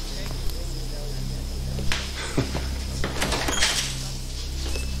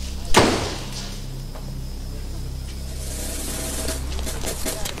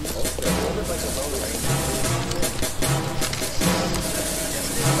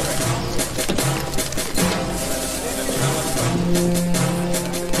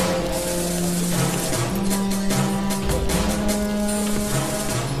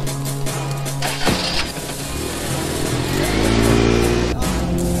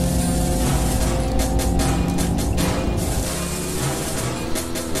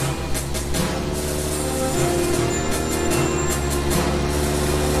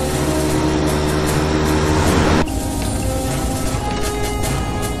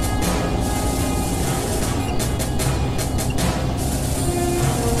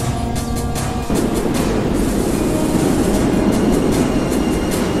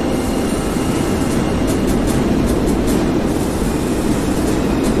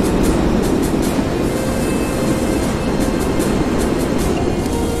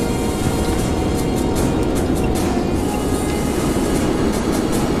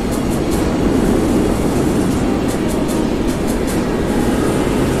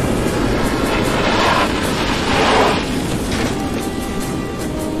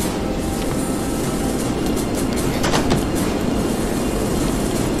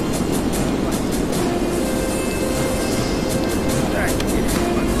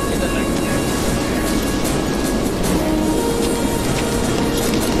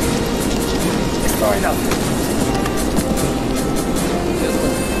 going up.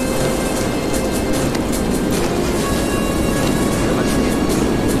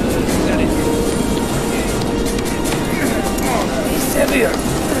 He's heavier.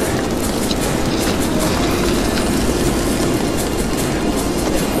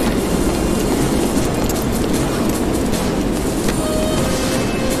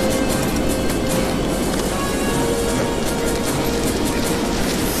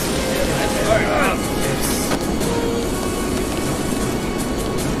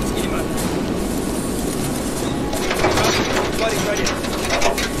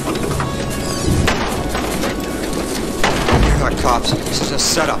 Cops. This is a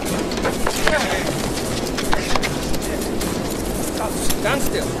setup. Stand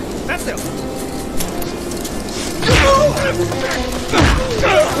still. Stand still.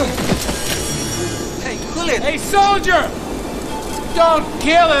 Hey, pull it. Hey, soldier! Don't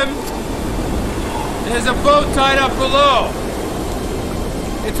kill him! There's a boat tied up below.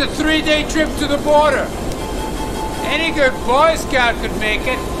 It's a 3-day trip to the border. Any good Boy Scout could make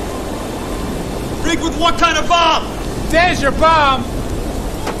it. Rigged with what kind of bomb? There's your bomb!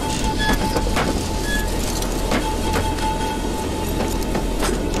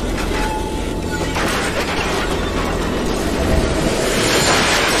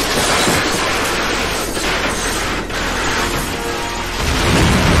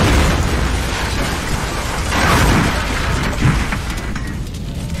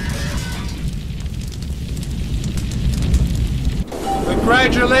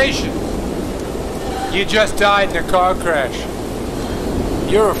 Congratulations! You just died in a car crash.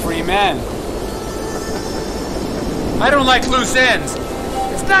 You're a free man. I don't like loose ends.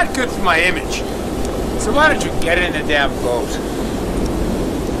 It's not good for my image. So why don't you get in the damn boat?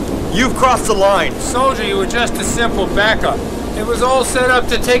 You've crossed the line. Soldier, you were just a simple backup. It was all set up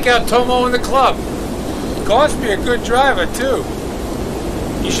to take out Tomo and the club. Cost me a good driver, too.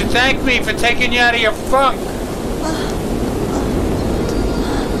 You should thank me for taking you out of your funk.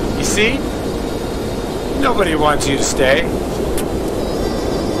 You see? Nobody wants you to stay.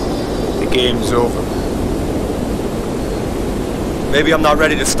 The game's over. Maybe I'm not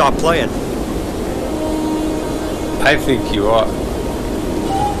ready to stop playing. I think you are.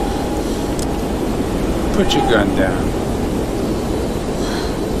 Put your gun down.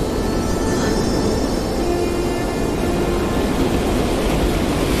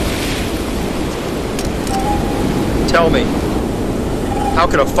 Tell me, how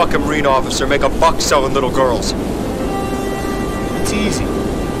can a fucking Marine officer make a buck selling little girls? It's easy.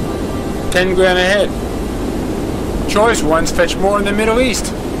 10 grand a head. Choice ones fetch more in the Middle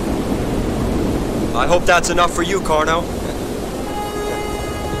East. I hope that's enough for you, Carno.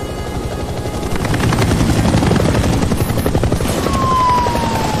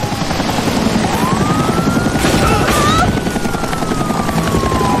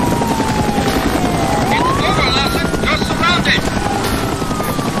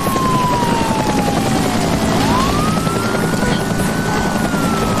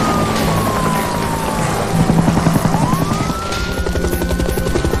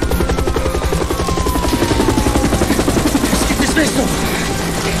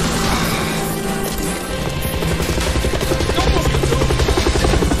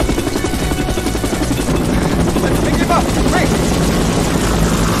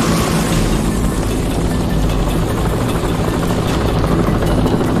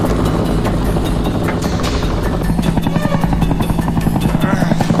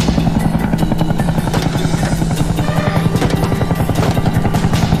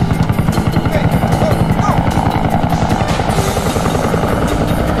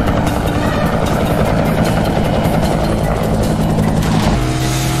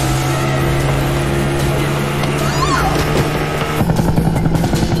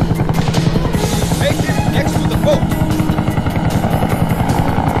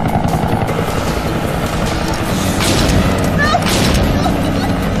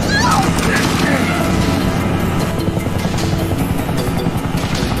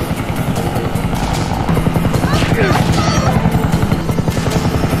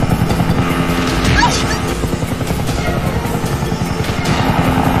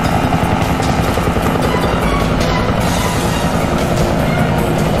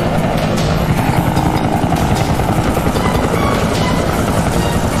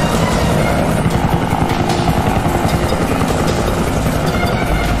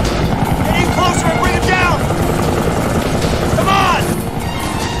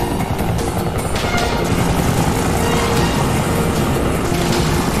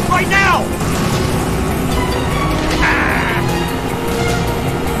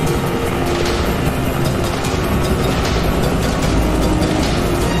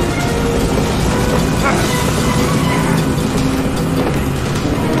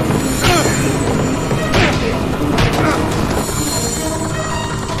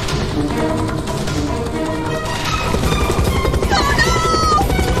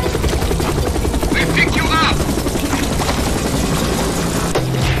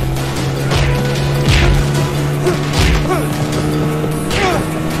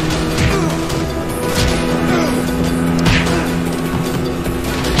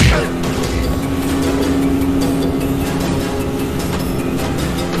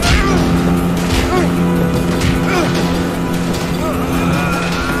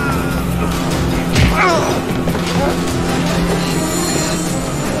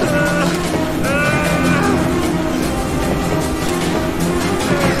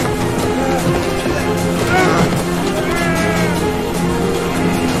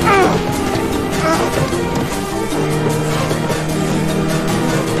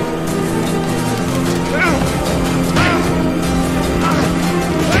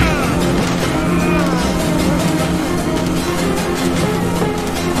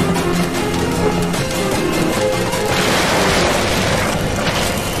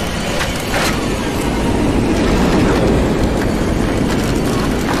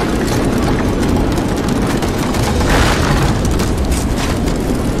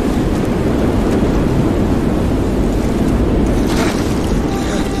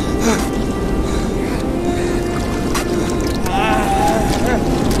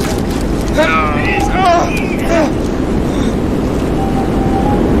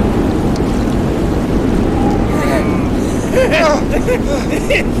 Come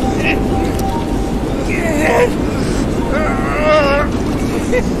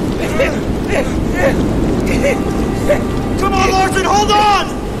on, Larson, hold on!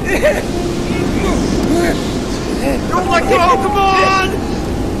 Don't let go, come on!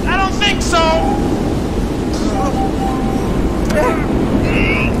 I don't think so!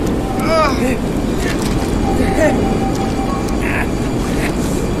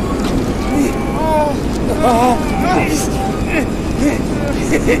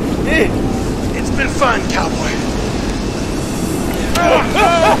 It's been fun, cowboy.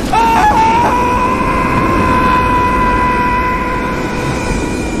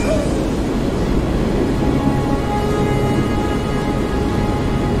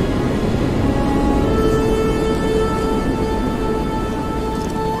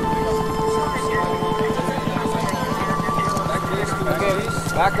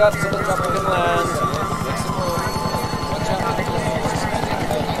 Back up to the tropical land.